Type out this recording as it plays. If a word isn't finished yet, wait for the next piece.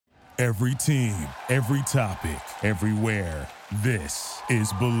Every team, every topic, everywhere. This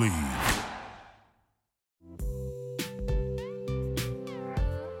is Believe.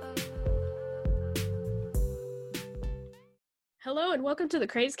 Hello and welcome to the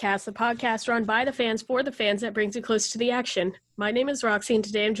Crazecast, the podcast run by the fans for the fans that brings you close to the action. My name is Roxy and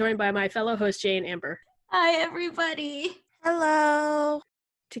today I'm joined by my fellow host Jay and Amber. Hi everybody. Hello.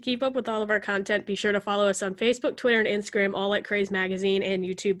 To keep up with all of our content, be sure to follow us on Facebook, Twitter, and Instagram, all at Craze Magazine, and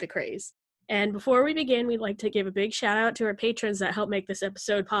YouTube The Craze. And before we begin, we'd like to give a big shout out to our patrons that help make this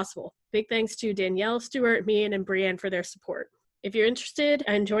episode possible. Big thanks to Danielle, Stuart, Mian, and Brienne for their support. If you're interested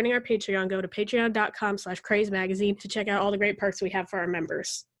in joining our Patreon, go to patreon.com/crazemagazine to check out all the great perks we have for our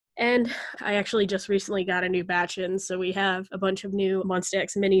members. And I actually just recently got a new batch in, so we have a bunch of new Monster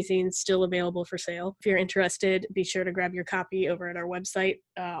X mini-zines still available for sale. If you're interested, be sure to grab your copy over at our website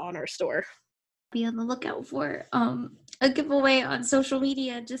on our store. Be on the lookout for a giveaway on social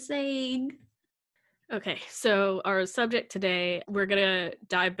media, just saying. Okay, so our subject today, we're going to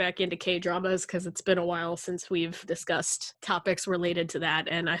dive back into K-dramas because it's been a while since we've discussed topics related to that,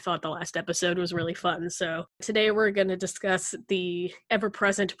 and I thought the last episode was really fun. So today we're going to discuss the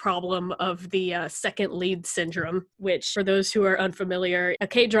ever-present problem of the second lead syndrome, which, for those who are unfamiliar, a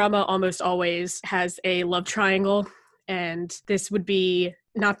K-drama almost always has a love triangle, and this would be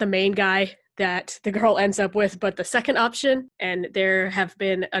not the main guy that the girl ends up with, but the second option. And there have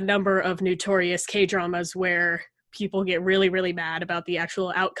been a number of notorious K-dramas where people get really, really mad about the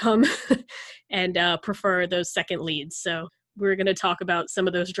actual outcome and prefer those second leads. So we're going to talk about some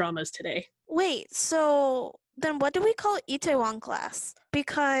of those dramas today. Wait, so then what do we call Itaewon Class?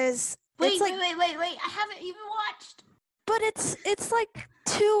 Because Wait, it's like, wait. I haven't even watched. but it's like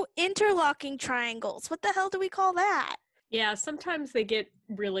two interlocking triangles. What the hell do we call that? Yeah, sometimes they get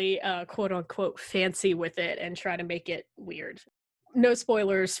really quote-unquote fancy with it and try to make it weird. No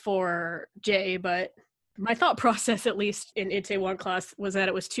spoilers for Jay, but my thought process, at least in Itaewon Class, was that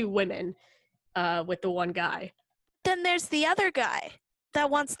it was two women with the one guy. Then there's the other guy that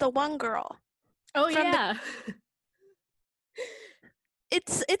wants the one girl. Oh, From yeah.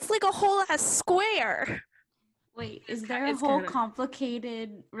 It's like a whole ass square. Wait, is there a It's whole kinda-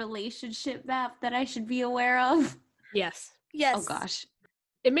 complicated relationship map that I should be aware of? Yes. Yes. Oh gosh.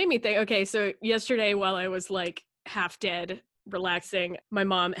 It made me think, okay, so yesterday while I was like half dead, relaxing, my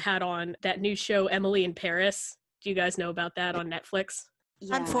mom had on that new show, Emily in Paris. Do you guys know about that on Netflix?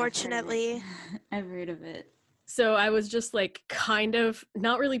 Yeah, Unfortunately. I've heard of it. So I was just like kind of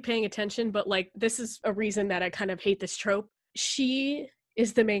not really paying attention, but like this is a reason that I kind of hate this trope. She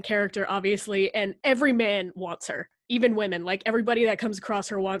is the main character, obviously, and every man wants her, even women. Like everybody that comes across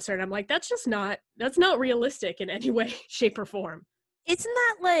her wants her, and I'm like, that's not realistic in any way, shape, or form. Isn't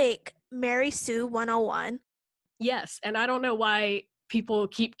that like Mary Sue 101? Yes, and I don't know why people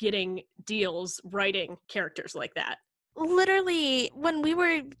keep getting deals writing characters like that. Literally, when we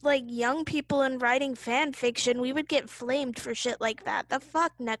were like young people and writing fan fiction, we would get flamed for shit like that. The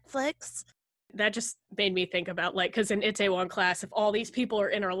fuck, Netflix? That just made me think about, like, because in Itaewon Class, if all these people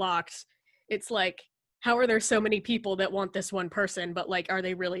are interlocked, it's like, how are there so many people that want this one person, but like, are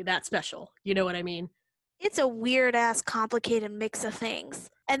they really that special? You know what I mean? It's a weird ass complicated mix of things.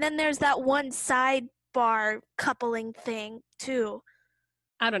 And then there's that one sidebar coupling thing too.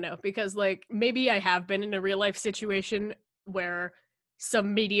 I don't know, because like maybe I have been in a real life situation where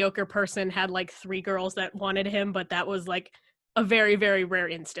some mediocre person had like 3 girls that wanted him, but that was like a very, very rare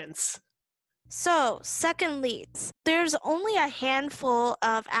instance. So, second leads. There's only a handful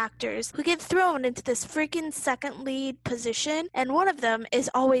of actors who get thrown into this freaking second lead position, and one of them is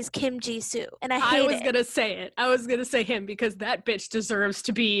always Kim Ji-soo, and I hate was it. gonna say it. I was gonna say him because that bitch deserves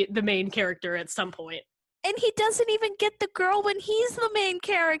to be the main character at some point. And he doesn't even get the girl when he's the main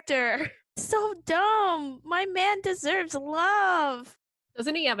character. So dumb. My man deserves love.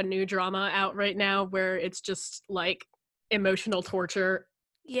 Doesn't he have a new drama out right now where it's just like emotional torture?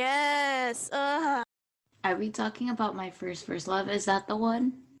 Yes. Are we talking about My First Love? Is that the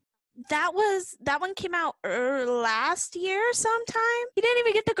one? That one came out last year sometime. He didn't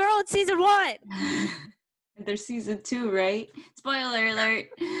even get the girl in season 1. There's season 2, right? Spoiler alert.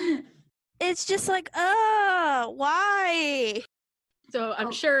 It's just like, why? So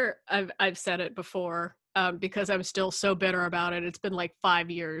I'm sure I've said it before because I'm still so bitter about it. It's been like 5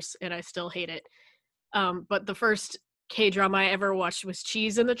 years and I still hate it. But the first K-drama I ever watched was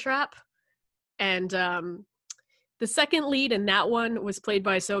Cheese in the Trap. And the second lead in that one was played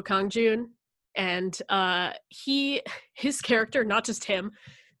by So Kang-joon. And his character, not just him,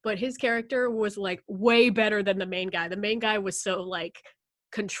 but his character was like way better than the main guy. The main guy was so like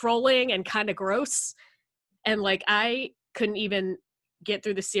controlling and kind of gross. And like I couldn't even get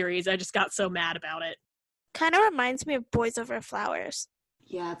through the series. I just got so mad about it. Kind of reminds me of Boys Over Flowers.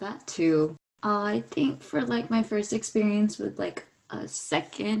 Yeah, that too. I think for like my first experience with like a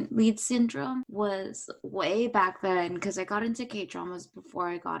second lead syndrome was way back then because I got into K-dramas before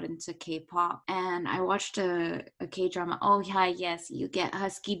I got into K-pop, and I watched a K-drama. Oh yeah, yes, you get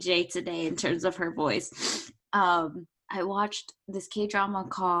Husky J today in terms of her voice. I watched this K-drama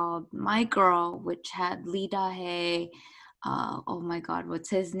called My Girl, which had Lee Da-hae, oh my god, what's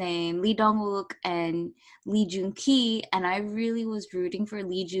his name? Lee Dong-wook and Lee Joon-ki, and I really was rooting for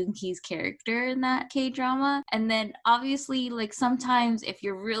Lee Joon-ki's character in that K-drama. And then obviously, like, sometimes if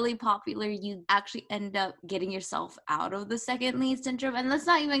you're really popular, you actually end up getting yourself out of the second lead syndrome. And let's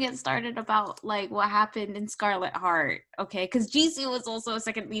not even get started about like what happened in Scarlet Heart, okay? Because Jisoo was also a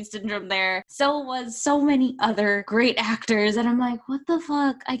second lead syndrome there. So was so many other great actors, and I'm like, what the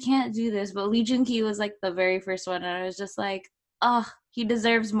fuck? I can't do this. But Lee Joon-ki was like the very first one, and I was just like, oh, he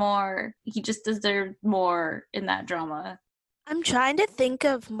deserves more. He just deserved more in that drama. I'm trying to think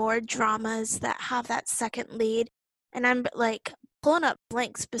of more dramas that have that second lead, and I'm like pulling up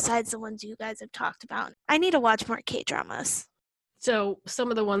blanks besides the ones you guys have talked about. I need to watch more K-dramas. So some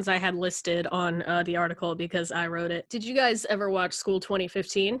of the ones I had listed on the article because I wrote it. Did you guys ever watch School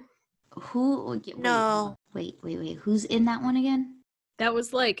 2015? Who? No. Wait. Who's in that one again? That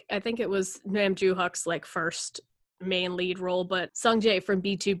was like, I think it was Nam Joo-hyuk's like first main lead role, but Sung Jae from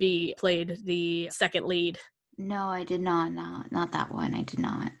B2B played the second lead. No, I did not. Not that one. I did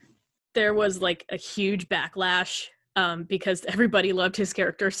not. There was like a huge backlash because everybody loved his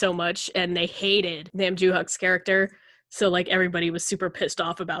character so much and they hated Nam Joo-hyuk's character. So like everybody was super pissed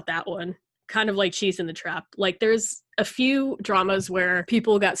off about that one. Kind of like Cheese in the Trap. Like there's a few dramas where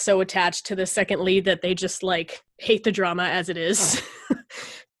people got so attached to the second lead that they just like hate the drama as it is.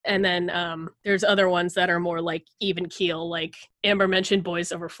 And then there's other ones that are more like even keel, like Amber mentioned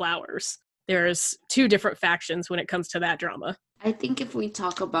Boys Over Flowers. There's two different factions when it comes to that drama. I think if we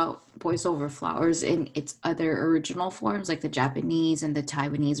talk about Boys Over Flowers in its other original forms, like the Japanese and the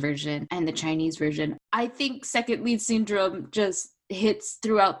Taiwanese version and the Chinese version, I think second lead syndrome just hits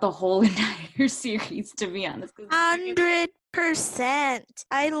throughout the whole entire series, to be honest. 100%.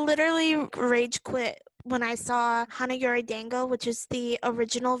 I literally rage quit when I saw Hanaguri Dango, which is the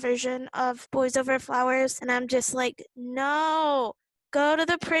original version of Boys Over Flowers, and I'm just like, no, go to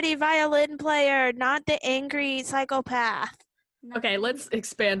the pretty violin player, not the angry psychopath. Okay, let's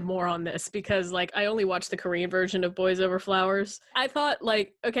expand more on this because like I only watched the Korean version of Boys Over Flowers. I thought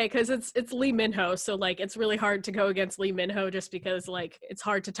like, okay, because it's Lee Min-ho, so like it's really hard to go against Lee Min-ho just because like it's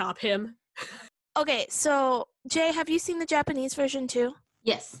hard to top him. Okay, so Jay, have you seen the Japanese version too?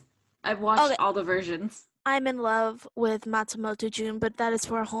 Yes, I've watched all the versions. I'm in love with Matsumoto Jun, but that is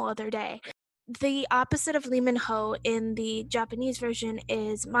for a whole other day. The opposite of Lee Min-ho in the Japanese version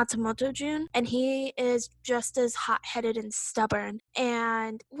is Matsumoto Jun, and he is just as hot-headed and stubborn.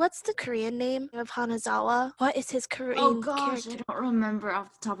 And what's the Korean name of Hanazawa? What is his Korean character? I don't remember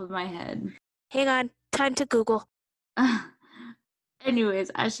off the top of my head. Hang on, time to Google. Anyways,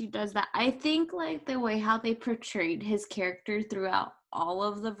 as she does that, I think like the way how they portrayed his character throughout all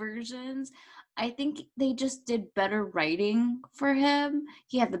of the versions, I think they just did better writing for him.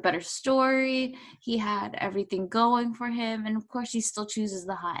 He had the better story. He had everything going for him. And of course, he still chooses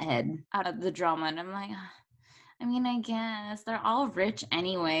the hothead out of the drama. And I'm like, I mean, I guess they're all rich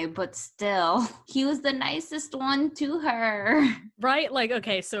anyway, but still, he was the nicest one to her. Right? Like,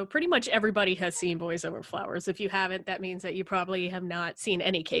 okay, so pretty much everybody has seen Boys Over Flowers. If you haven't, that means that you probably have not seen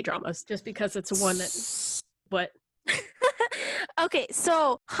any K-dramas just because it's one that... What? Okay,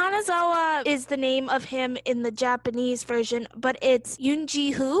 so Hanazawa is the name of him in the Japanese version, but it's Yoon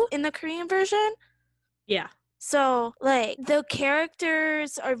Ji-hoo in the Korean version. Yeah. So, like, the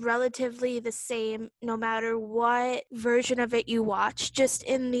characters are relatively the same no matter what version of it you watch. Just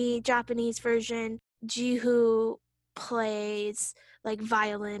in the Japanese version, Ji-hoo plays, like,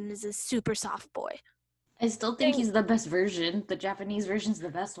 violin, is a super soft boy. I still think he's the best version. The Japanese version's the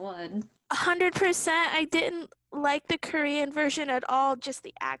best one. 100%. I didn't like the Korean version at all, just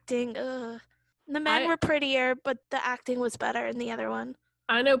the acting. Ugh. The men were prettier, but the acting was better in the other one.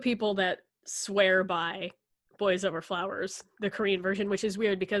 I know people that swear by Boys Over Flowers, the Korean version, which is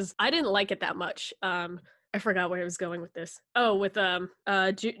weird because I didn't like it that much. I forgot where I was going with this. Oh, with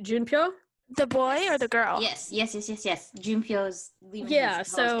Junpyo? The boy or the girl? Yes. Junpyo's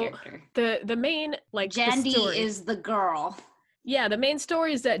character. The main, like, Jandy is the girl. Yeah, the main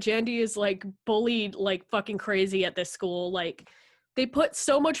story is that Jandy is, like, bullied like fucking crazy at this school. Like, they put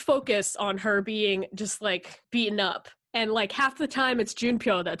so much focus on her being just, like, beaten up. And, like, half the time it's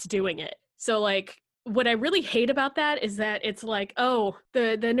Junpyo that's doing it. So, like, what I really hate about that is that it's like, oh,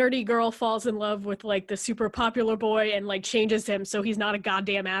 the nerdy girl falls in love with like the super popular boy and like changes him so he's not a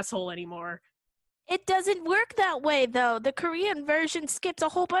goddamn asshole anymore. It doesn't work that way, though. The Korean version skips a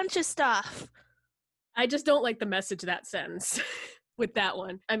whole bunch of stuff. I just don't like the message that sends with that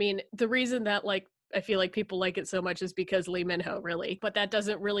one. I mean, the reason that like I feel like people like it so much is because Lee Min-ho, really. But that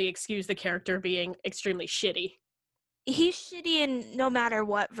doesn't really excuse the character being extremely shitty. He's shitty in no matter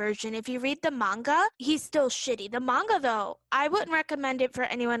what version. If you read the manga, he's still shitty. The manga, though, I wouldn't recommend it for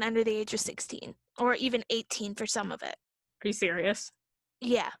anyone under the age of 16 or even 18 for some of it. Are you serious?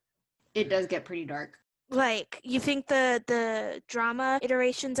 Yeah. It does get pretty dark. Like, you think the drama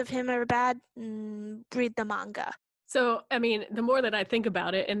iterations of him are bad? Read the manga. So, I mean, the more that I think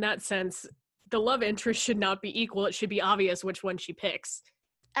about it, in that sense, the love interest should not be equal. It should be obvious which one she picks.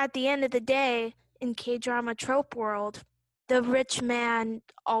 At the end of the day, in K-drama trope world, the rich man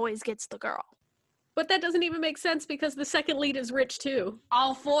always gets the girl. But that doesn't even make sense because the second lead is rich too.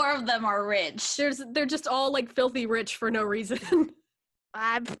 All four of them are rich. They're just all like filthy rich for no reason.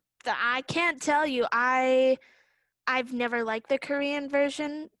 I can't tell you. I've never liked the Korean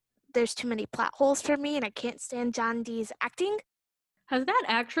version. There's too many plot holes for me, and I can't stand John Dee's acting. Has that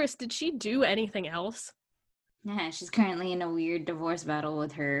actress, did she do anything else? Yeah, she's currently in a weird divorce battle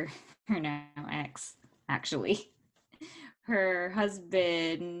with her now ex, actually. Her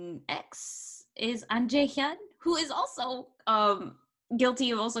husband ex is An Jae-hyun, who is also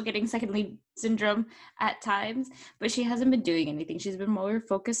guilty of also getting second lead syndrome at times, but she hasn't been doing anything. She's been more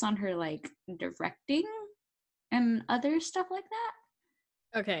focused on her like directing and other stuff like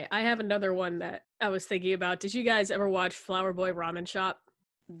that. Okay, I have another one that I was thinking about. Did you guys ever watch Flower Boy Ramen Shop?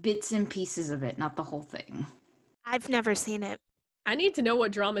 Bits and pieces of it, not the whole thing. I've never seen it. I need to know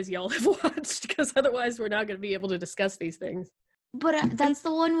what dramas y'all have watched, because otherwise we're not going to be able to discuss these things. But that's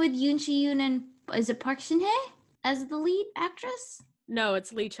the one with Yoon Shi-yoon and, is it Park Shin-hye as the lead actress? No,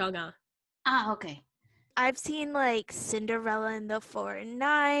 it's Lee Chung-ah. Ah, okay. I've seen like Cinderella and the Four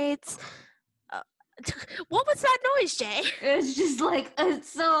Knights. What was that noise, Jay? It's just like, it's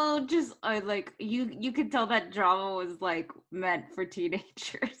so just like you could tell that drama was like meant for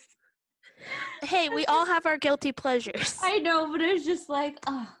teenagers. Hey, we all have our guilty pleasures. I know, but it's just like,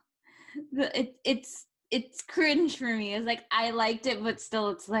 oh, it's cringe for me. It's like I liked it, but still,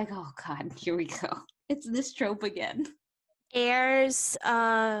 it's like, oh god, here we go. It's this trope again. Heirs,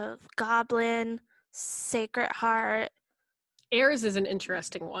 Goblin, Sacred Heart. Heirs is an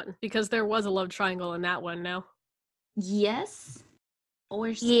interesting one because there was a love triangle in that one. No. Yes,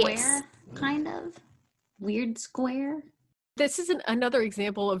 or square, Yes. kind of weird square. This isn't another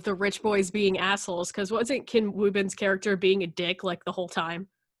example of the rich boys being assholes, because wasn't Kim Woo-bin's character being a dick like the whole time?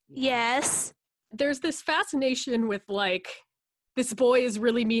 Yes. There's this fascination with like, this boy is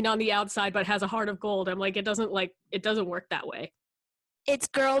really mean on the outside but has a heart of gold. I'm like, it doesn't work that way. It's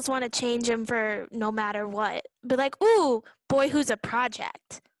girls want to change him for no matter what. But like, ooh, boy who's a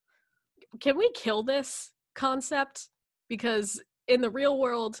project. Can we kill this concept? Because in the real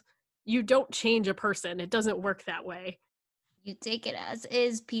world, you don't change a person. It doesn't work that way. You take it as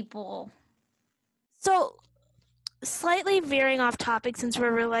is, people. So, slightly veering off topic since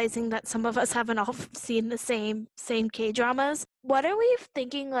we're realizing that some of us haven't all seen the same K-dramas. What are we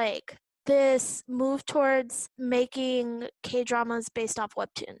thinking, like, this move towards making K-dramas based off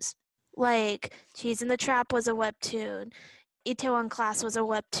webtoons? Like, Cheese in the Trap was a webtoon. Itaewon Class was a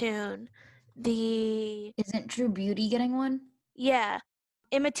webtoon. Isn't True Beauty getting one? Yeah.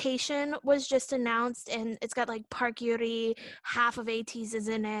 Imitation was just announced, and it's got, like, Park Yuri, half of ATEEZ is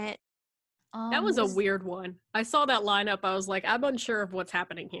in it. That was a weird one. I saw that lineup. I was like, I'm unsure of what's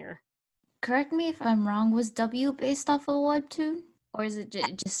happening here. Correct me if I'm wrong. Was W based off a webtoon? Or is it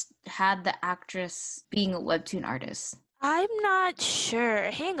just had the actress being a webtoon artist? I'm not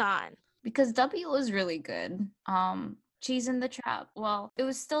sure. Hang on. Because W was really good. Cheese in the Trap. Well, it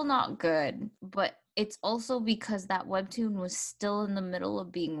was still not good, but it's also because that webtoon was still in the middle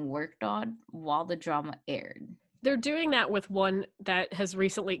of being worked on while the drama aired. They're doing that with one that has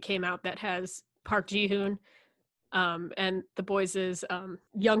recently came out that has Park Ji-hoon, and the boys is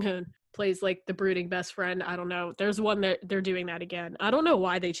Young-hoon plays like the brooding best friend. I don't know. There's one that they're doing that again. I don't know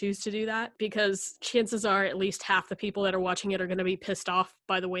why they choose to do that, because chances are at least half the people that are watching it are going to be pissed off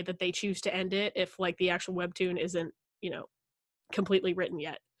by the way that they choose to end it if like the actual webtoon isn't, completely written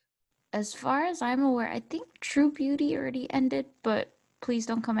yet. As far as I'm aware, I think True Beauty already ended, but please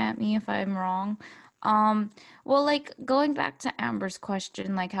don't come at me if I'm wrong. Well, like, going back to Amber's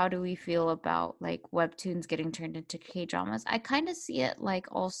question, like, how do we feel about, like, webtoons getting turned into K-dramas? I kind of see it, like,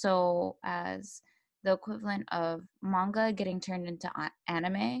 also as the equivalent of manga getting turned into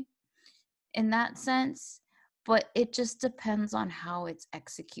anime. in that sense, but it just depends on how it's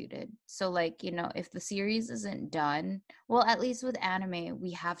executed. So like, if the series isn't done, well, at least with anime,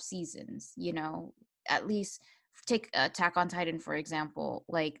 we have seasons, at least take Attack on Titan, for example.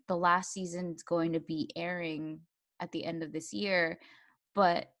 Like the last season's going to be airing at the end of this year,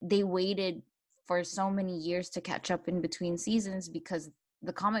 but they waited for so many years to catch up in between seasons because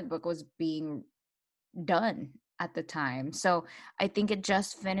the comic book was being done at the time. So I think it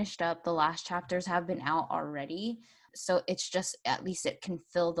just finished up. The last chapters have been out already. So it's just, at least it can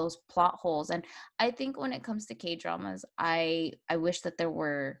fill those plot holes. And I think when it comes to K-dramas, I wish that there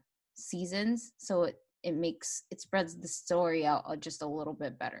were seasons, so it spreads the story out just a little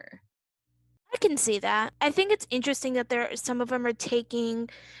bit better. I can see that. I think it's interesting that some of them are taking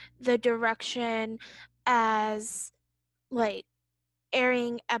the direction as like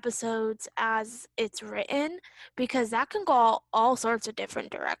airing episodes as it's written, because that can go all sorts of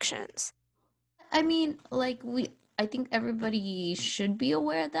different directions. I mean, I think everybody should be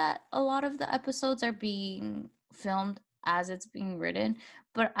aware that a lot of the episodes are being filmed as it's being written,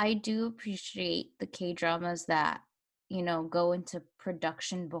 but I do appreciate the K-dramas that, go into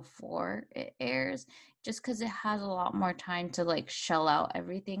production before it airs, just because it has a lot more time to like shell out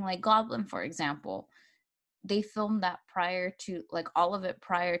everything. Like Goblin, for example, they filmed that prior to, like, all of it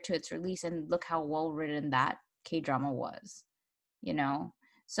prior to its release, and look how well written that K-drama was, you know?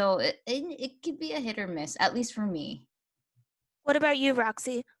 So it could be a hit or miss, at least for me. What about you,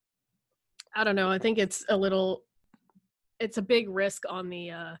 Roxy? I don't know. I think it's a big risk on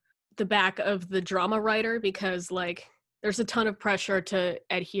the back of the drama writer, because like there's a ton of pressure to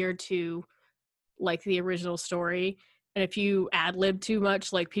adhere to like the original story. And if you ad lib too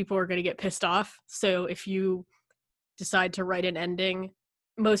much, like people are going to get pissed off. So if you decide to write an ending,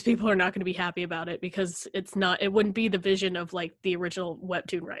 most people are not going to be happy about it, because it wouldn't be the vision of like the original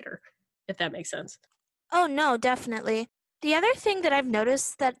webtoon writer, if that makes sense. Oh, no, definitely. The other thing that I've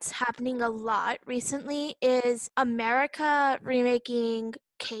noticed that's happening a lot recently is America remaking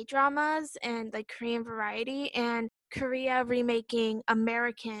K-dramas and like Korean variety, and Korea remaking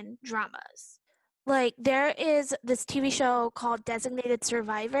American dramas. Like there is this TV show called Designated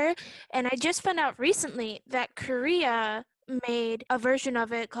Survivor, and I just found out recently that Korea made a version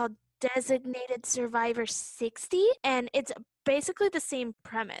of it called Designated Survivor 60, and it's basically the same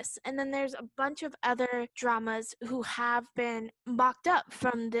premise. And then there's a bunch of other dramas who have been mocked up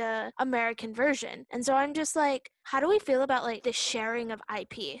from the American version. And so I'm just like, how do we feel about like the sharing of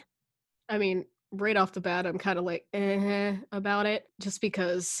IP? I mean, right off the bat, I'm kind of like about it, just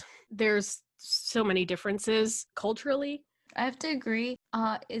because there's so many differences culturally. I have to agree.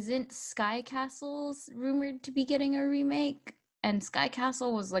 Isn't Sky Castles rumored to be getting a remake? And Sky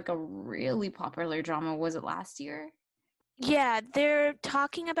Castle was like a really popular drama. Was it last year? Yeah, they're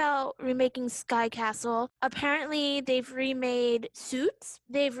talking about remaking Sky Castle. Apparently, they've remade Suits,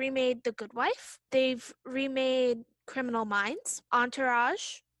 they've remade The Good Wife, they've remade Criminal Minds,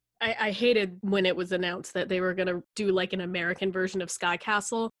 Entourage. I hated when it was announced that they were going to do like an American version of Sky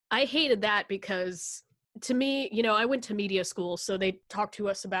Castle. I hated that because, to me, I went to media school, so they talked to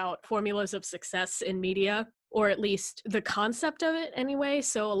us about formulas of success in media, or at least the concept of it anyway.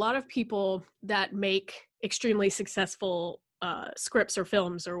 So a lot of people that make extremely successful scripts or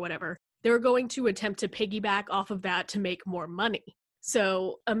films or whatever, they're going to attempt to piggyback off of that to make more money.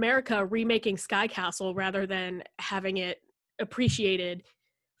 So America remaking Sky Castle rather than having it appreciated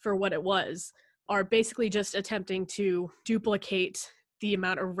for what it was, are basically just attempting to duplicate the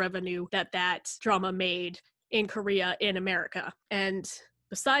amount of revenue that drama made in Korea in America. And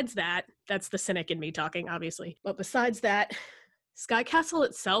besides that, that's the cynic in me talking, obviously. But besides that, Sky Castle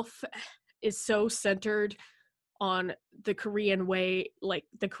itself is so centered on the Korean way, like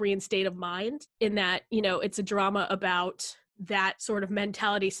the Korean state of mind, in that, it's a drama about that sort of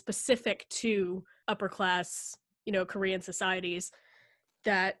mentality specific to upper class, Korean societies,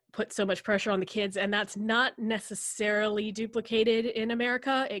 that put so much pressure on the kids. And that's not necessarily duplicated in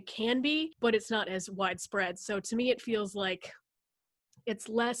America. It can be, but it's not as widespread. So to me, it feels like it's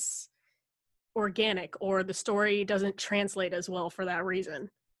less organic, or the story doesn't translate as well for that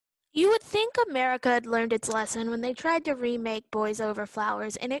reason. You would think America had learned its lesson when they tried to remake Boys Over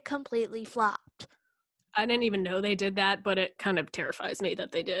Flowers, and it completely flopped. I didn't even know they did that, but it kind of terrifies me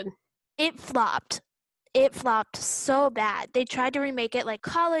that they did. It flopped. It flopped so bad. They tried to remake it like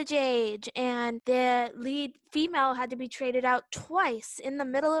college age, and the lead female had to be traded out twice in the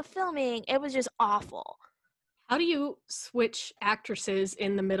middle of filming. It was just awful. How do you switch actresses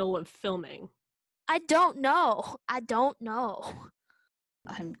in the middle of filming? I don't know.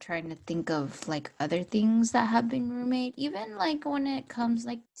 I'm trying to think of like other things that have been remade. Even like when it comes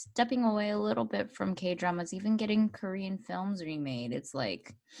like stepping away a little bit from K-dramas, even getting Korean films remade. It's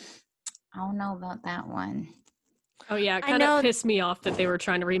like I don't know about that one. Oh yeah, it I kind of know. pissed me off that they were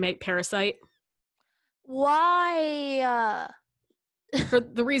trying to remake Parasite. Why? For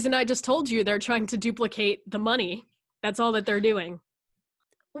the reason I just told you, they're trying to duplicate the money. That's all that they're doing.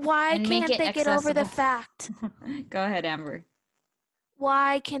 Why And make can't it they get over the accessible. fact? Go ahead, Amber.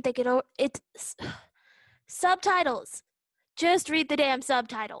 Why can't they get over it's subtitles? Just read the damn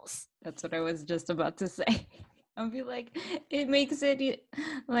subtitles. That's what I was just about to say. I'll be like, it makes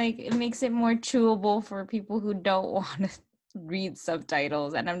it more chewable for people who don't want to read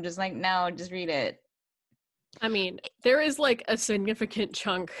subtitles. And I'm just like, no, just read it. I mean, there is like a significant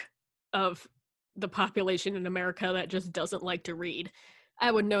chunk of the population in America that just doesn't like to read. I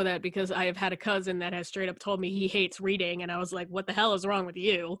would know that because I have had a cousin that has straight up told me he hates reading, and I was like, what the hell is wrong with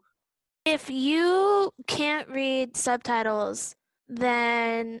you? If you can't read subtitles,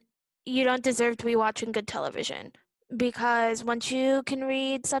 then you don't deserve to be watching good television. Because once you can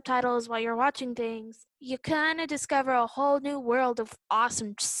read subtitles while you're watching things, you kind of discover a whole new world of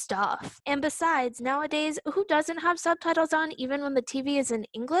awesome stuff. And besides, nowadays, who doesn't have subtitles on even when the TV is in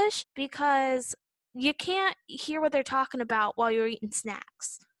English? Because you can't hear what they're talking about while you're eating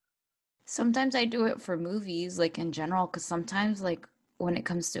snacks. Sometimes I do it for movies, like in general, because sometimes, like, when it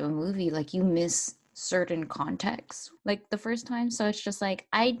comes to a movie, like, you miss certain context, like the first time. So it's just like,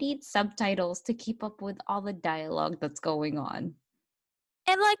 I need subtitles to keep up with all the dialogue that's going on.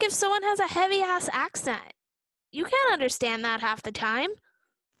 And like if someone has a heavy ass accent, you can't understand that half the time.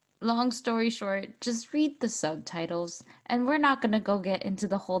 Long story short, just read the subtitles. And we're not going to go get into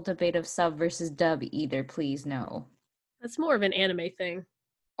the whole debate of sub versus dub either, please, no. That's more of an anime thing.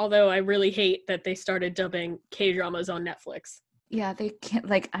 Although I really hate that they started dubbing K-dramas on Netflix. Yeah, they can't,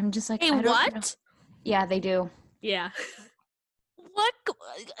 like, I'm just like, Hey, I don't know. what? Yeah, they do. Yeah. What?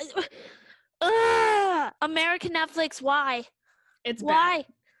 American Netflix, why? It's Why?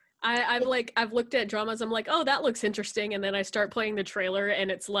 bad. I've looked at dramas, I'm like, oh, that looks interesting, and then I start playing the trailer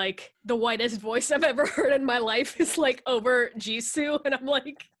and it's like the whitest voice I've ever heard in my life is like over Jisoo, and I'm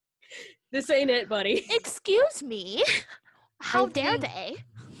like, this ain't it, buddy. Excuse me? How dare think- they?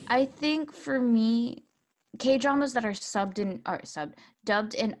 I think for me, K-dramas that are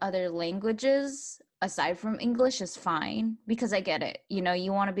dubbed in other languages aside from English is fine because I get it. You know,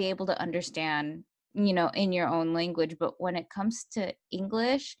 you want to be able to understand, you know, in your own language, but when it comes to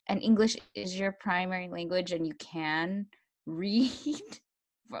English and English is your primary language and you can read,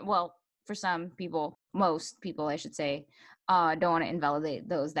 well, for some people, most people, I should say, don't want to invalidate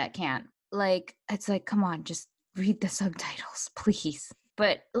those that can't. Like, it's like, come on, just read the subtitles, please.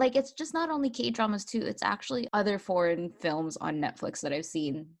 But like, it's just not only K-dramas too, it's actually other foreign films on Netflix that I've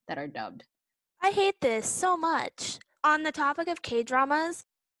seen that are dubbed. I hate this so much. On the topic of K-dramas,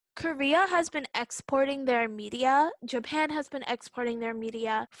 Korea has been exporting their media. Japan has been exporting their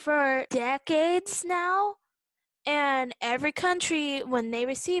media for decades now. And every country, when they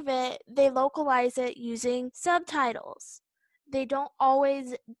receive it, they localize it using subtitles. They don't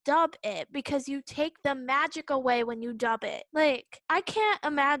always dub it because you take the magic away when you dub it. Like, I can't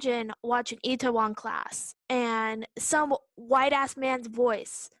imagine watching Itaewon Class and some white ass man's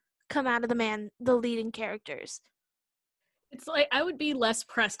voice come out of the leading characters. It's like I would be less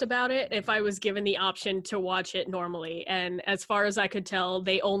pressed about it if I was given the option to watch it normally. And as far as I could tell,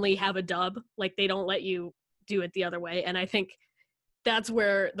 they only have a dub. Like, they don't let you do it the other way. And I think that's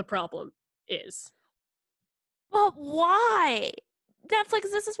where the problem is. But why? Netflix,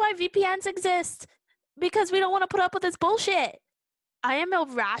 this is why VPNs exist. Because we don't want to put up with this bullshit. I am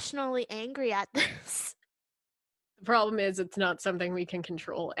irrationally angry at this. The problem is it's not something we can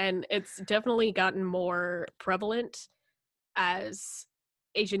control. And it's definitely gotten more prevalent as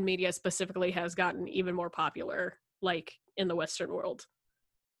Asian media specifically has gotten even more popular, like in the Western world.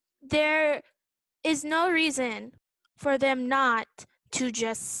 There is no reason for them not to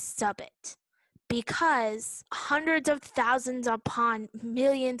just sub it. Because hundreds of thousands upon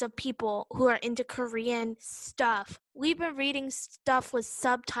millions of people who are into Korean stuff, we've been reading stuff with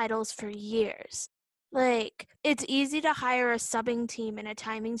subtitles for years. Like, it's easy to hire a subbing team and a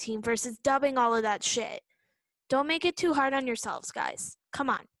timing team versus dubbing all of that shit. Don't make it too hard on yourselves, guys. Come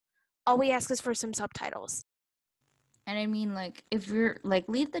on. All we ask is for some subtitles. And I mean, like, if you're like,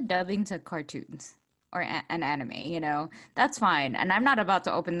 leave the dubbing to cartoons or an anime, you know, that's fine. And I'm not about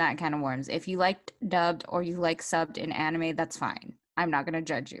to open that can of worms. If you liked dubbed or you like subbed in anime, that's fine. I'm not going to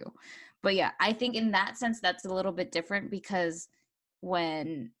judge you. But yeah, I think in that sense, that's a little bit different because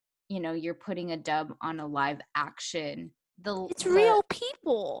when, you know, you're putting a dub on a live action It's real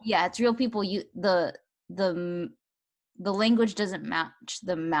people. Yeah, it's real people. The language doesn't match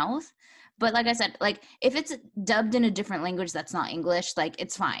the mouth, but like I said, like if it's dubbed in a different language that's not English, like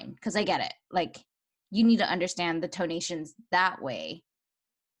it's fine because I get it. Like you need to understand the tonations that way,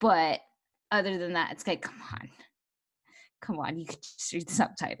 but other than that, it's like come on, you could just read the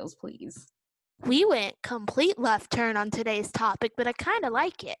subtitles, please. We went complete left turn on today's topic, but I kind of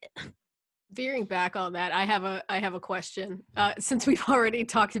like it. Veering back on that, I have a question. Since we've already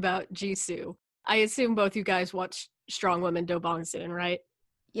talked about Jisoo, I assume both you guys watch Strong Women Do Bong Soon, right?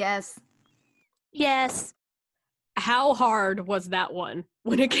 Yes. Yes. How hard was that one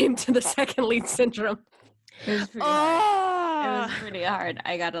when it came to the second lead syndrome? It was pretty hard. It was pretty hard.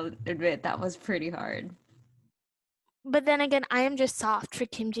 I gotta admit, that was pretty hard. But then again, I am just soft for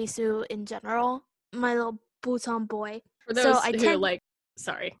Kim Jisoo in general, my little Busan boy. For those who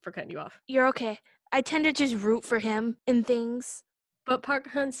sorry for cutting you off. You're okay. I tend to just root for him in things. But Park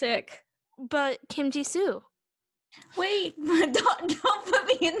Hyun-sik. But Kim Jisoo. Wait, don't put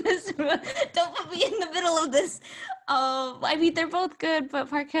me in this. Don't put me in the middle of this. I mean, they're both good, but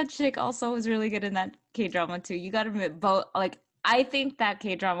Park Hyun-sik also was really good in that K-drama too. You gotta admit, both. Like, I think that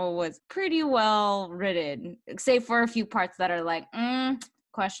K-drama was pretty well written, save for a few parts that are like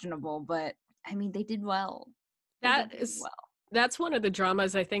questionable. But I mean, they did well. That's one of the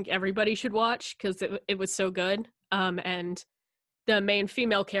dramas I think everybody should watch because it was so good. And the main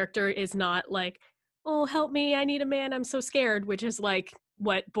female character is not like, oh, help me, I need a man, I'm so scared, which is like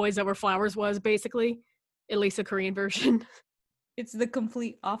what Boys Over Flowers was, basically, at least a Korean version. It's the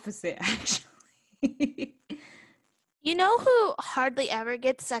complete opposite, actually. You know who hardly ever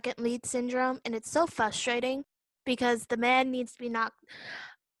gets second lead syndrome, and it's so frustrating because the man needs to be knocked.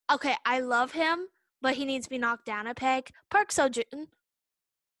 Okay, I love him, but he needs to be knocked down a peg. Park Seo-joon.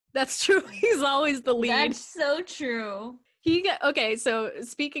 That's true. He's always the lead. That's so true. Okay, so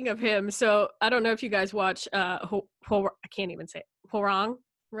speaking of him, so I don't know if you guys watch I can't even say it. Hwarang,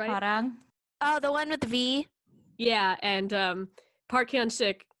 right? Hwarang. Oh, the one with the V? Yeah, and Park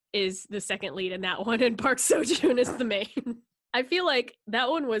Hyun-sik is the second lead in that one, and Park Seo-joon is the main. I feel like that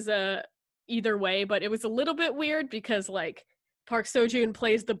one was either way, but it was a little bit weird because like Park Seo-joon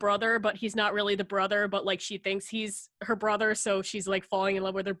plays the brother, but he's not really the brother, but like she thinks he's her brother, so she's like falling in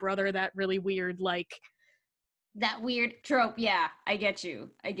love with her brother. That really weird that weird trope. Yeah, I get you.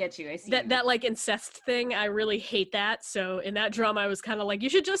 I see that like incest thing. I really hate that. So in that drama, I was kind of like, you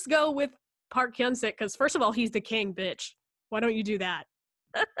should just go with Park Hyun-sik because first of all, he's the king, bitch. Why don't you do that?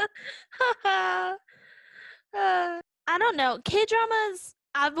 I don't know. K-dramas,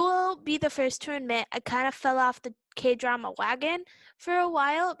 I will be the first to admit, I kind of fell off the K-drama wagon for a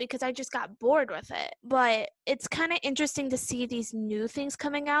while because I just got bored with it. But it's kind of interesting to see these new things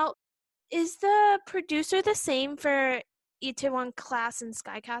coming out. Is the producer the same for Itaewon Class and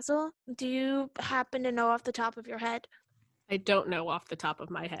Sky Castle? Do you happen to know off the top of your head? I don't know off the top of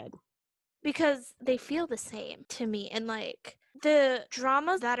my head. Because they feel the same to me. And like the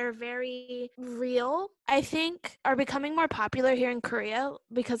dramas that are very real, I think, are becoming more popular here in Korea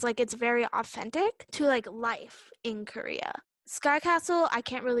because like it's very authentic to like life in Korea. Sky Castle, I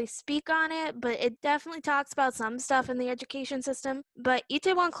can't really speak on it, but it definitely talks about some stuff in the education system. But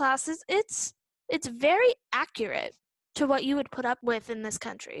Itaewon Classes, it's very accurate to what you would put up with in this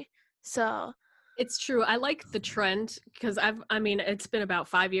country. So it's true. I like the trend because it's been about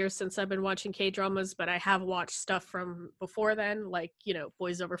 5 years since I've been watching K-dramas, but I have watched stuff from before then, like,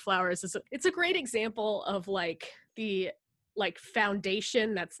 Boys Over Flowers. It's a great example of like the like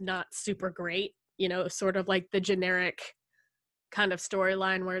foundation that's not super great, sort of like the generic kind of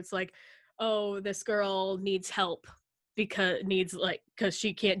storyline where it's like, oh, this girl needs help because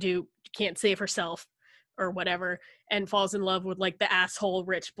she can't save herself or whatever, and falls in love with like the asshole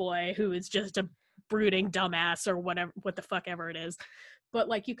rich boy who is just a brooding dumbass or whatever, what the fuck ever it is. But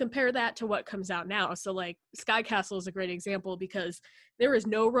like you compare that to what comes out now. So like Sky Castle is a great example because there is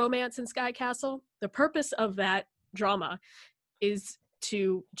no romance in Sky Castle. The purpose of that drama is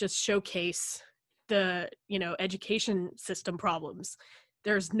to just showcase the education system problems.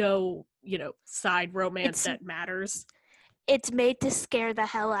 There's no side romance that matters. It's made to scare the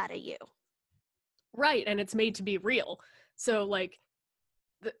hell out of you, right? And it's made to be real. So like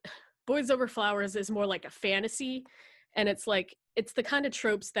the Boys Over Flowers is more like a fantasy, and it's like it's the kind of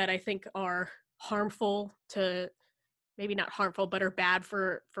tropes that I think are harmful to, maybe not harmful, but are bad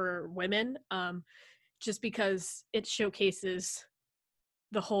for women, just because it showcases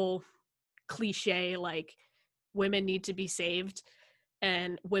the whole cliche like women need to be saved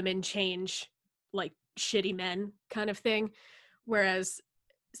and women change like shitty men kind of thing, whereas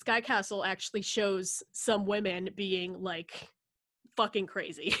Sky Castle actually shows some women being like fucking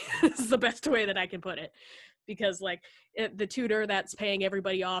crazy. This is the best way that I can put it. Because like the tutor that's paying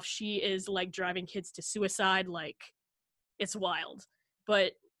everybody off, she is like driving kids to suicide. Like, it's wild.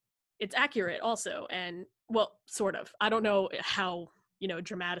 But it's accurate also. And well, sort of. I don't know how,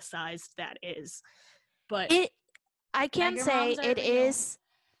 dramatized that is. But I can Tiger say moms are it real. is.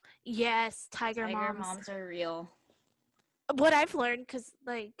 Yes, tiger Tiger moms. moms are real. What I've learned, because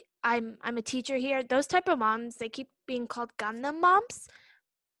like I'm a teacher here, those type of moms, they keep being called Gundam moms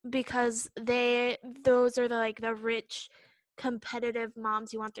because those are the rich, competitive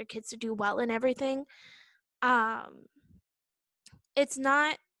moms who want their kids to do well and everything. It's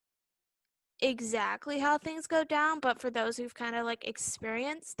not exactly how things go down, but for those who've kind of like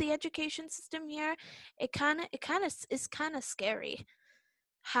experienced the education system here, it kind of is kind of scary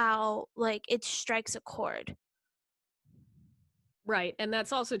how like it strikes a chord. right. And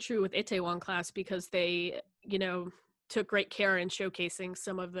that's also true with Itaewon Class because they, took great care in showcasing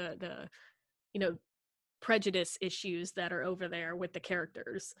some of the prejudice issues that are over there with the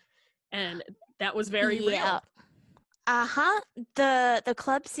characters. And that was very Yeah. real. Uh-huh. The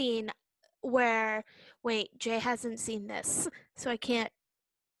club scene where Jay hasn't seen this, so I can't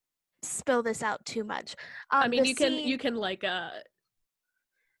spill this out too much. I mean, The you can like the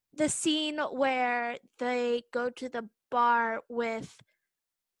scene where they go to the bar with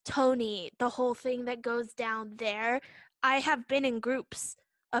Tony, the whole thing that goes down there. I have been in groups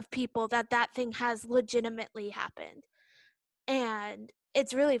of people that thing has legitimately happened. And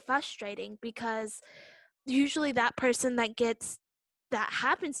it's really frustrating because usually that person that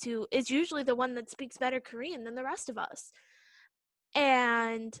happens to is usually the one that speaks better Korean than the rest of us.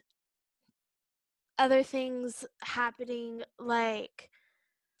 And other things happening, like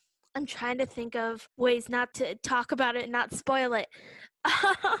I'm trying to think of ways not to talk about it and not spoil it.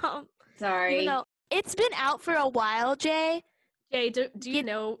 Sorry. Even though it's been out for a while, Jay. Jay, do you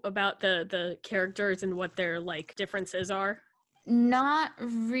know about the characters and what their like differences are? Not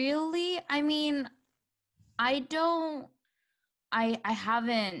really. I mean, I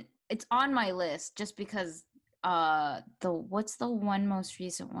haven't, it's on my list just because what's the one most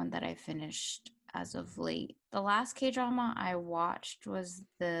recent one that I finished as of late? The last K-drama I watched was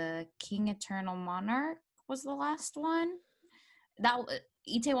the King Eternal Monarch was the last one. That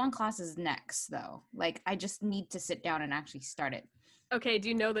Itaewon Class is next though. Like I just need to sit down and actually start it. Okay, do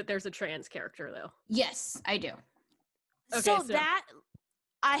you know that there's a trans character though? Yes, I do. Okay, so that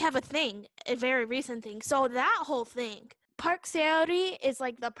I have a very recent thing. So that whole thing, Park Seori is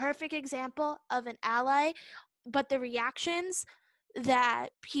like the perfect example of an ally, but the reactions that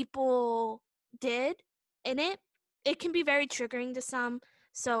people did in it can be very triggering to some.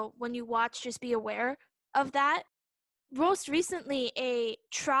 So when you watch, just be aware of that. Most recently, a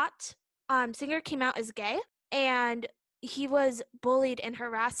trot singer came out as gay, and he was bullied and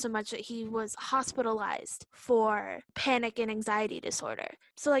harassed so much that he was hospitalized for panic and anxiety disorder.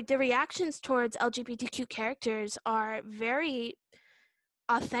 So like the reactions towards LGBTQ characters are very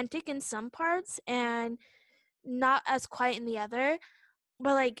authentic in some parts and not as quiet in the other.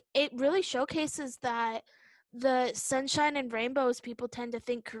 But like it really showcases that the sunshine and rainbows people tend to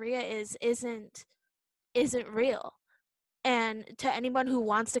think Korea isn't real. And to anyone who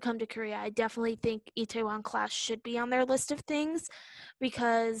wants to come to Korea, I definitely think Itaewon Class should be on their list of things,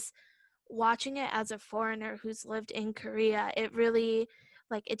 because watching it as a foreigner who's lived in Korea, it really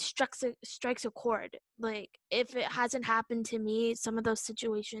like it strikes a chord. Like if it hasn't happened to me, some of those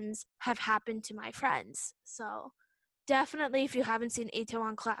situations have happened to my friends. So definitely, if you haven't seen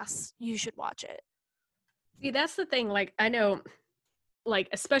Itaewon Class, you should watch it. see, that's the thing. Like I know, like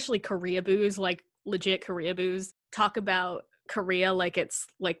especially Korea boos, like legit Korea boos, talk about Korea like it's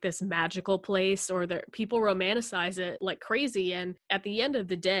like this magical place, or that people romanticize it like crazy. And at the end of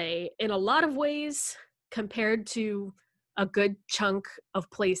the day, in a lot of ways, compared to a good chunk of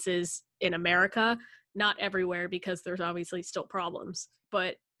places in America, not everywhere because there's obviously still problems,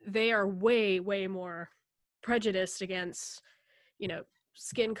 but they are way, way more prejudiced against,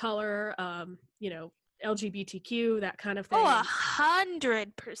 skin color, LGBTQ, that kind of thing. Oh,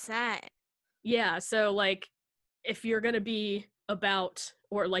 100%. Yeah, so like if you're going to be about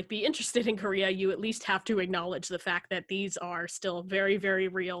or like be interested in Korea, you at least have to acknowledge the fact that these are still very, very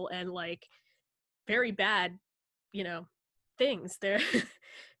real and like very bad, things. They're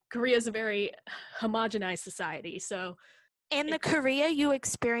Korea is a very homogenized society. So And the Korea you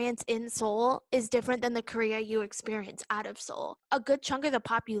experience in Seoul is different than the Korea you experience out of Seoul. A good chunk of the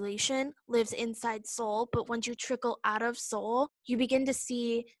population lives inside Seoul, but once you trickle out of Seoul, you begin to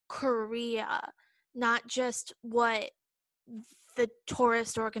see Korea, not just what the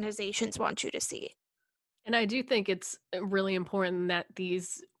tourist organizations want you to see. And I do think it's really important that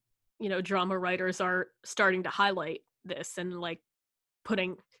these, drama writers are starting to highlight this and like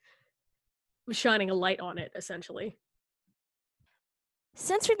shining a light on it, essentially.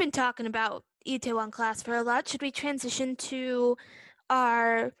 Since we've been talking about Itaewon Class for a lot, should we transition to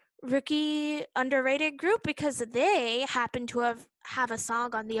our rookie underrated group, because they happen to have a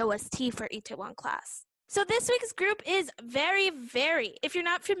song on the OST for Itaewon Class. So this week's group is VERIVERY. If you're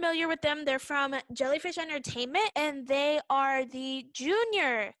not familiar with them, they're from Jellyfish Entertainment, and they are the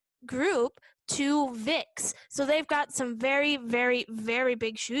junior group to VIX. So they've got some very, very, very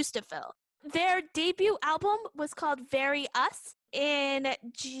big shoes to fill. Their debut album was called Very Us in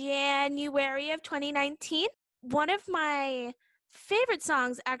January of 2019. One of my favorite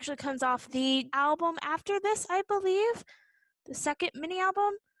songs actually comes off the album after this, I believe. The second mini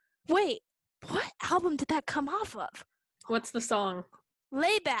album. Wait, what album did that come off of? What's the song?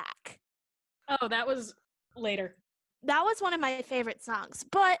 Layback. Oh, that was later. That was one of my favorite songs.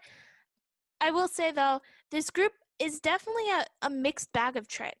 But I will say, though, this group is definitely a mixed bag of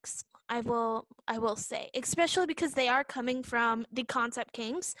tricks. I will say, especially because they are coming from the Concept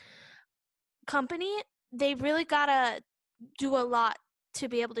Kings company. They really gotta do a lot to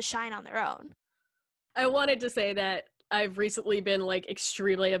be able to shine on their own. I wanted to say that I've recently been like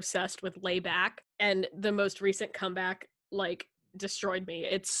extremely obsessed with Layback, and the most recent comeback like destroyed me.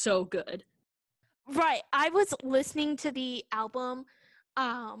 It's so good. Right. I was listening to the album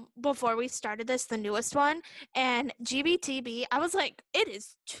before we started this, the newest one, and GBTB, I was like, it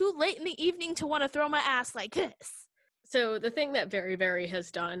is too late in the evening to want to throw my ass like this. So the thing that VERIVERY has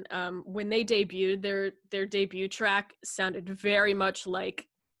done, when they debuted, their debut track sounded very much like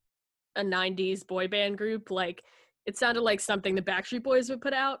a 90s boy band group. Like, it sounded like something the Backstreet Boys would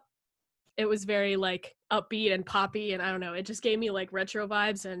put out. It was very like upbeat and poppy, and I don't know, it just gave me like retro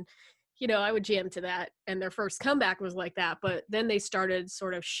vibes, and I would jam to that. And their first comeback was like that, but then they started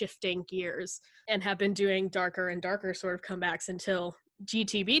sort of shifting gears and have been doing darker and darker sort of comebacks until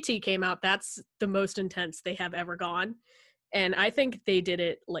GTBT came out. That's the most intense they have ever gone. And I think they did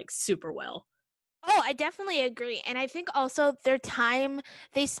it like super well. Oh, I definitely agree. And I think also their time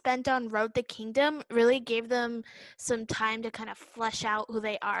they spent on Road to Kingdom really gave them some time to kind of flesh out who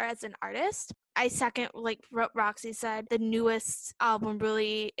they are as an artist. I second, like what Roxy said, the newest album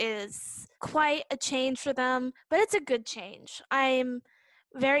really is quite a change for them, but it's a good change. I'm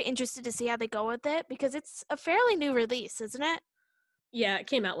very interested to see how they go with it because it's a fairly new release, isn't it? Yeah, it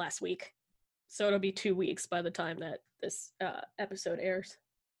came out last week. So it'll be 2 weeks by the time that this episode airs.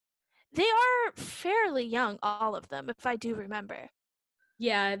 They are fairly young, all of them, if I do remember.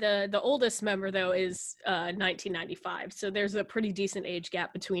 Yeah, the oldest member, though, is 1995. So there's a pretty decent age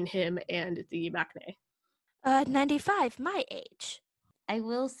gap between him and the maknae. 95, my age. I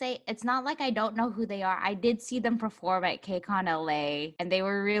will say it's not like I don't know who they are. I did see them perform at KCON LA and they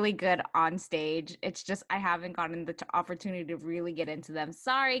were really good on stage. It's just I haven't gotten the opportunity to really get into them.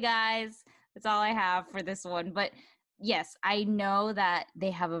 Sorry, guys. That's all I have for this one. But yes, I know that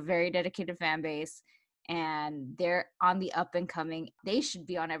they have a very dedicated fan base and they're on the up and coming. They should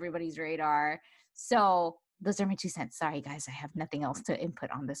be on everybody's radar. So those are my 2 cents. Sorry, guys. I have nothing else to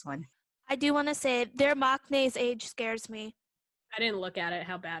input on this one. I do want to say their maknae's age scares me. I didn't look at it.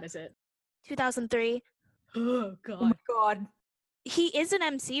 How bad is it? 2003. Oh, God. Oh, my God. He is an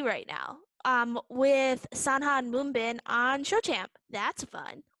MC right now. With Sanha and Moonbin on Show Champ. That's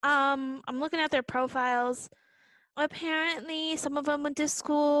fun. I'm looking at their profiles. Apparently, some of them went to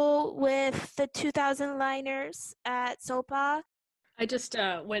school with the 2000 liners at SOPA. I just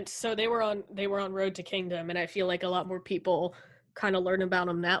went. So they were on Road to Kingdom, and I feel like a lot more people kind of learn about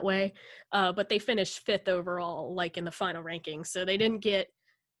them that way. But they finished 5th overall, like in the final ranking. So they didn't get.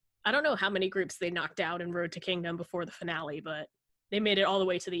 I don't know how many groups they knocked out in Road to Kingdom before the finale, but they made it all the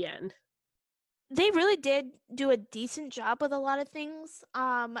way to the end. They really did do a decent job with a lot of things.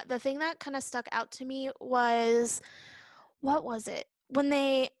 The thing that kind of stuck out to me was, what was it? When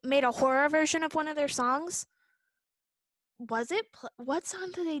they made a horror version of one of their songs? Was it? What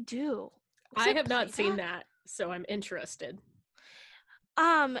song did they do? I have not seen that, so I'm interested.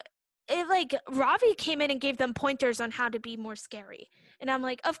 It like Ravi came in and gave them pointers on how to be more scary. And I'm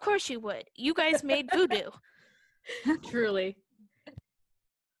like, of course you would. You guys made voodoo. Truly.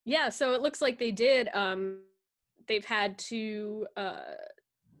 Yeah, so it looks like they did. They've had 2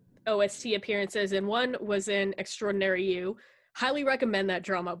 OST appearances, and one was in Extraordinary You. Highly recommend that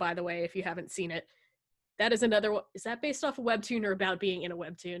drama, by the way, if you haven't seen it. That is another one. Is that based off a webtoon or about being in a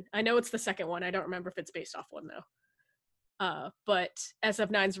webtoon? I know it's the second one. I don't remember if it's based off one, though. But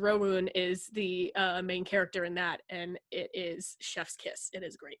SF9's Rowoon is the main character in that, and it is chef's kiss. It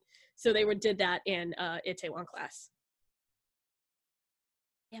is great. So they did that in Itaewon Class.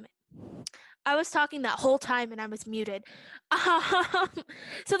 Damn it. I was talking that whole time and I was muted.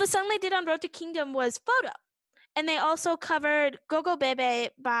 So the song they did on Road to Kingdom was Photo. And they also covered Gogo Bebe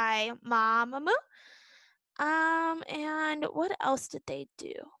by Mamamoo. And what else did they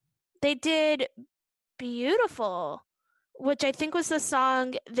do? They did Beautiful, which I think was the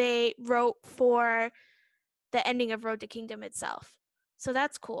song they wrote for the ending of Road to Kingdom itself. So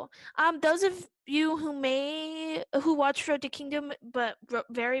that's cool. Those of you who watched Road to Kingdom but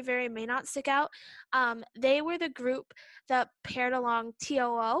very, very may not stick out, they were the group that paired along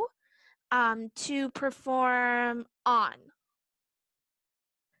TOO to perform On.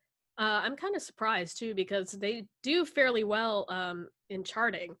 I'm kind of surprised too, because they do fairly well in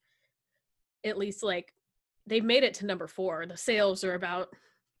charting. At least like they've made it to number 4. The sales are about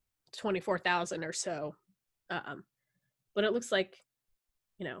 24,000 or so. But it looks like,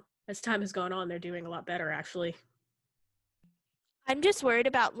 as time has gone on, they're doing a lot better, actually. I'm just worried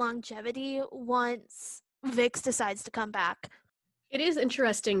about longevity once VIX decides to come back. It is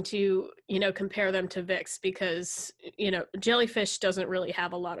interesting to, compare them to VIX because, Jellyfish doesn't really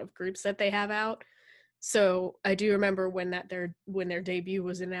have a lot of groups that they have out. So I do remember when their debut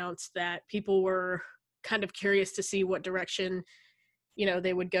was announced that people were kind of curious to see what direction,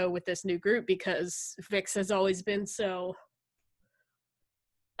 they would go with this new group, because VIX has always been so,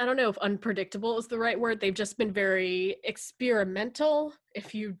 I don't know if unpredictable is the right word. They've just been very experimental,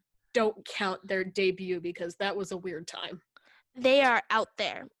 if you don't count their debut, because that was a weird time. They are out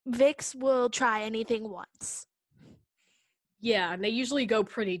there. VIX will try anything once. Yeah, and they usually go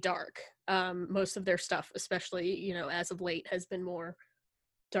pretty dark. Most of their stuff, especially, as of late, has been more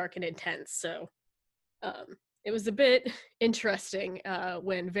dark and intense. So it was a bit interesting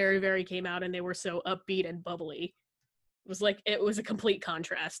when Very Very came out and they were so upbeat and bubbly. It was a complete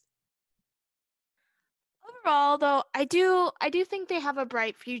contrast. Overall, though, I do think they have a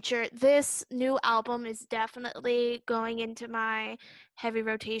bright future. This new album is definitely going into my heavy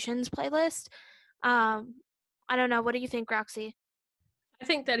rotations playlist. I don't know. What do you think, Roxy? I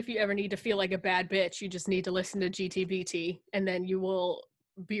think that if you ever need to feel like a bad bitch, you just need to listen to GTBT, and then you will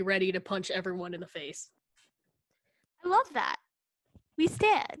be ready to punch everyone in the face. I love that. We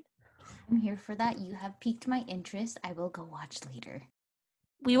stand. I'm here for that. You have piqued my interest. I will go watch later.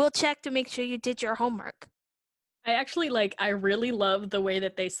 We will check to make sure you did your homework. I really love the way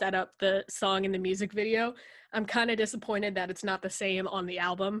that they set up the song in the music video. I'm kind of disappointed that it's not the same on the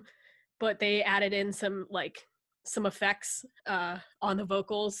album, but they added in some effects on the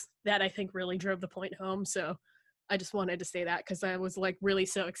vocals that I think really drove the point home. So I just wanted to say that because I was really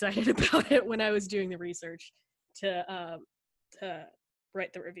so excited about it when I was doing the research to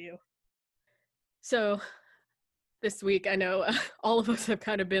write the review. So this week, I know all of us have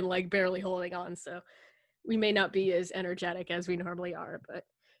kind of been barely holding on, so we may not be as energetic as we normally are, but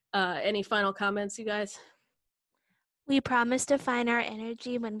any final comments, you guys? We promise to find our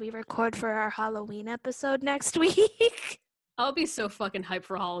energy when we record for our Halloween episode next week. I'll be so fucking hyped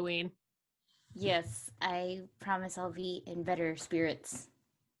for Halloween. Yes, I promise I'll be in better spirits.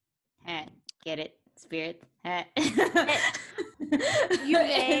 Get it? Spirit. You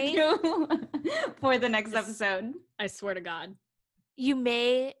may. For the next episode. I swear to God. You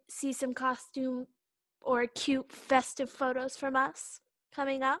may see some costume or cute festive photos from us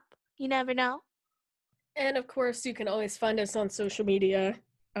coming up. You never know. And of course, you can always find us on social media.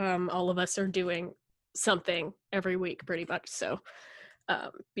 All of us are doing something every week, pretty much. So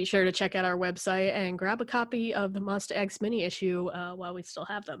be sure to check out our website and grab a copy of the Monster X mini issue while we still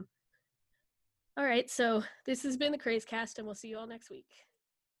have them. All right, so this has been the Crazecast, and we'll see you all next week.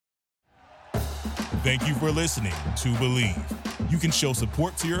 Thank you for listening to Believe. You can show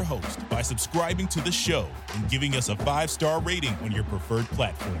support to your host by subscribing to the show and giving us a 5-star rating on your preferred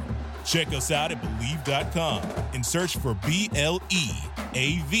platform. Check us out at Believe.com and search for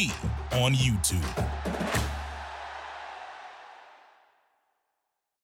BLEAV on YouTube.